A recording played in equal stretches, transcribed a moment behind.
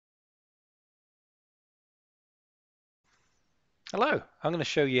Hello, I'm going to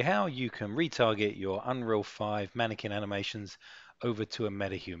show you how you can retarget your Unreal 5 mannequin animations over to a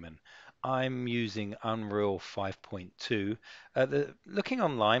MetaHuman. I'm using Unreal 5.2. Looking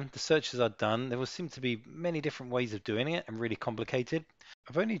online, the searches I've done, there will seem to be many different ways of doing it and really complicated.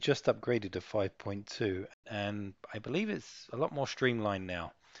 I've only just upgraded to 5.2 and I believe it's a lot more streamlined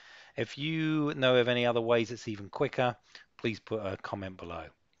now. If you know of any other ways it's even quicker, please put a comment below.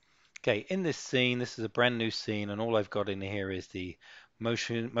 Okay, in this scene, this is a brand new scene, and all I've got in here is the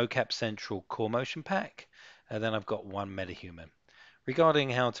MoCap Central Core Motion Pack, and then I've got one MetaHuman. Regarding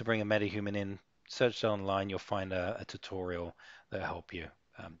how to bring a MetaHuman in, search online, you'll find a tutorial that'll help you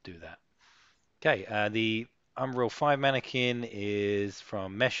do that. Okay, the Unreal 5 mannequin is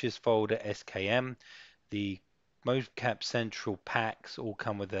from Meshes folder SKM. The MoCap Central packs all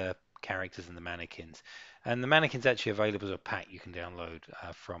come with the characters and the mannequins. And the mannequin's actually available as a pack you can download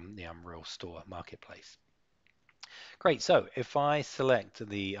from the Unreal Store Marketplace. Great, so if I select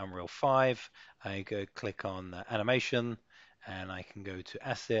the Unreal 5, I go click on animation, and I can go to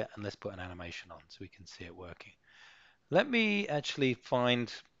asset, and let's put an animation on so we can see it working. Let me actually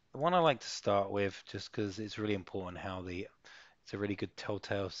find the one I like to start with, just because it's really important how it's a really good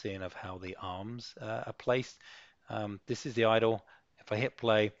telltale scene of how the arms are placed. This is the idle. If I hit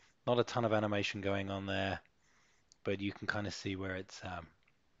play, not a ton of animation going on there, but you can kind of see where it's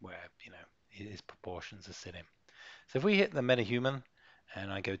where his proportions are sitting. So if we hit the MetaHuman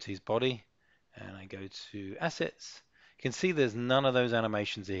and I go to his body and I go to assets, you can see there's none of those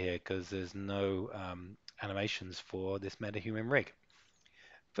animations here because there's no animations for this MetaHuman rig.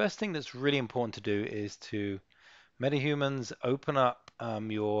 First thing that's really important to do is to MetaHumans open up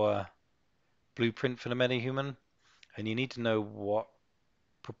your blueprint for the MetaHuman, and you need to know what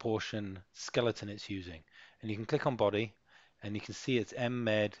proportion skeleton it's using. And you can click on body, and you can see it's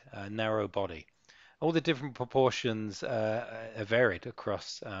MMed narrow body. All the different proportions are varied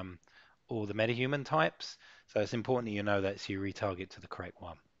across all the MetaHuman types, so it's important that you know that so you retarget to the correct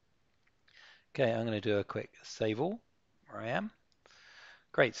one. Okay, I'm going to do a quick save all, where I am.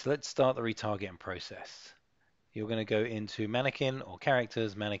 Great, so let's start the retargeting process. You're going to go into mannequin or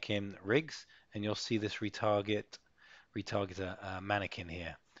characters, mannequin, rigs, and you'll see this retargeter mannequin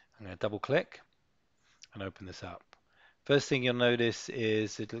here. I'm going to double click and open this up. First thing you'll notice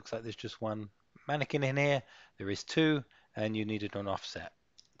is it looks like there's just one mannequin in here. There is two, and you needed an offset.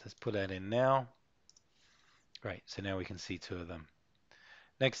 Let's put that in now. Great, so now we can see two of them.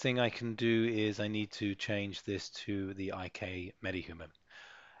 Next thing I can do is I need to change this to the IK MetaHuman.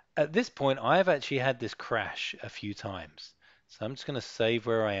 At this point, I've actually had this crash a few times. So I'm just going to save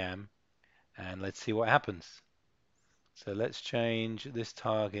where I am and let's see what happens. So let's change this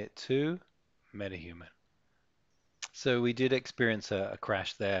target to MetaHuman. So we did experience a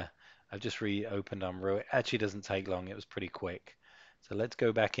crash there. I've just reopened Unreal. It actually doesn't take long. It was pretty quick. So let's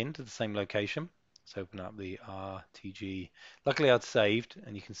go back into the same location. Let's open up the RTG. Luckily I'd saved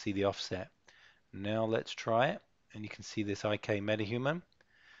and you can see the offset. Now let's try it. And you can see this IK MetaHuman.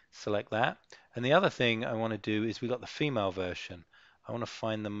 Select that. And the other thing I want to do is we got the female version. I want to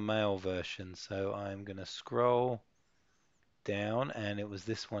find the male version. So I'm going to scroll down and it was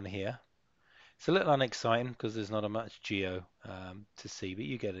this one here. It's a little unexciting because there's not a much geo to see, but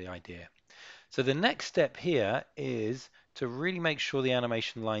you get the idea. So the next step here is to really make sure the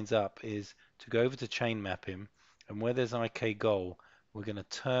animation lines up is to go over to chain mapping, and where there's IK goal, we're going to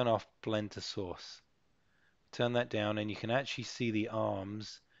turn off blend to source. Turn that down and you can actually see the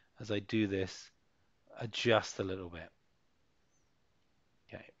arms as I do this adjust a little bit.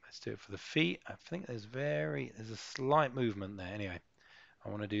 Okay, let's do it for the feet. I think there's a slight movement there. Anyway, I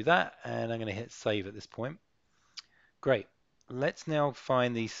want to do that and I'm going to hit save at this point. Great. Let's now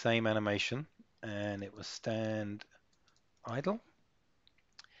find the same animation and it was stand idle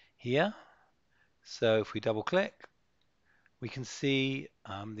here. So if we double click, we can see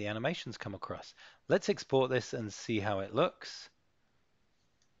the animations come across. Let's export this and see how it looks.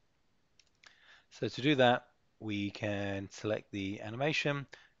 So to do that, we can select the animation,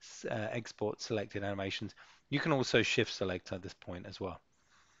 export selected animations. You can also shift select at this point as well.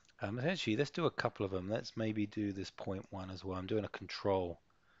 Actually, let's do a couple of them. Let's maybe do this point one as well. I'm doing a control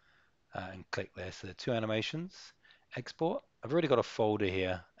and click there. So the two animations, export. I've already got a folder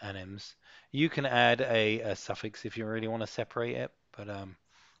here, anims. You can add a suffix if you really want to separate it, but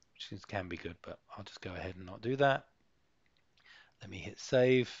which can be good, but I'll just go ahead and not do that. Let me hit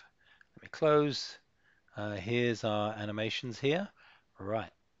save. Let me close. Here's our animations here.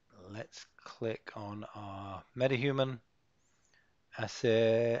 Right, let's click on our MetaHuman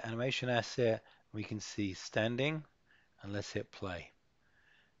asset, animation asset. We can see standing, and let's hit play.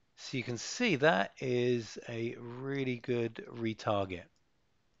 So you can see that is a really good retarget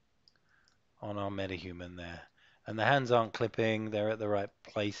on our MetaHuman there. And the hands aren't clipping, they're at the right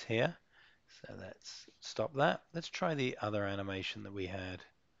place here. So let's stop that. Let's try the other animation that we had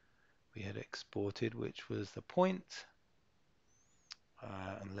exported, which was the point.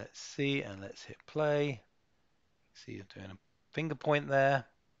 And let's see, and let's hit play. See you're doing a finger point there.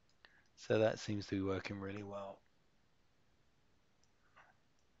 So that seems to be working really well.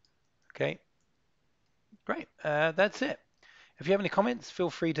 Okay, great. That's it. If you have any comments, feel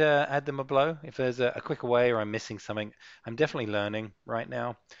free to add them below. If there's a quicker way or I'm missing something, I'm definitely learning right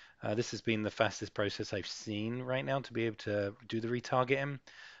now. This has been the fastest process I've seen right now to be able to do the retargeting,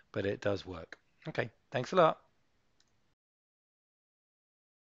 but it does work. Okay, thanks a lot.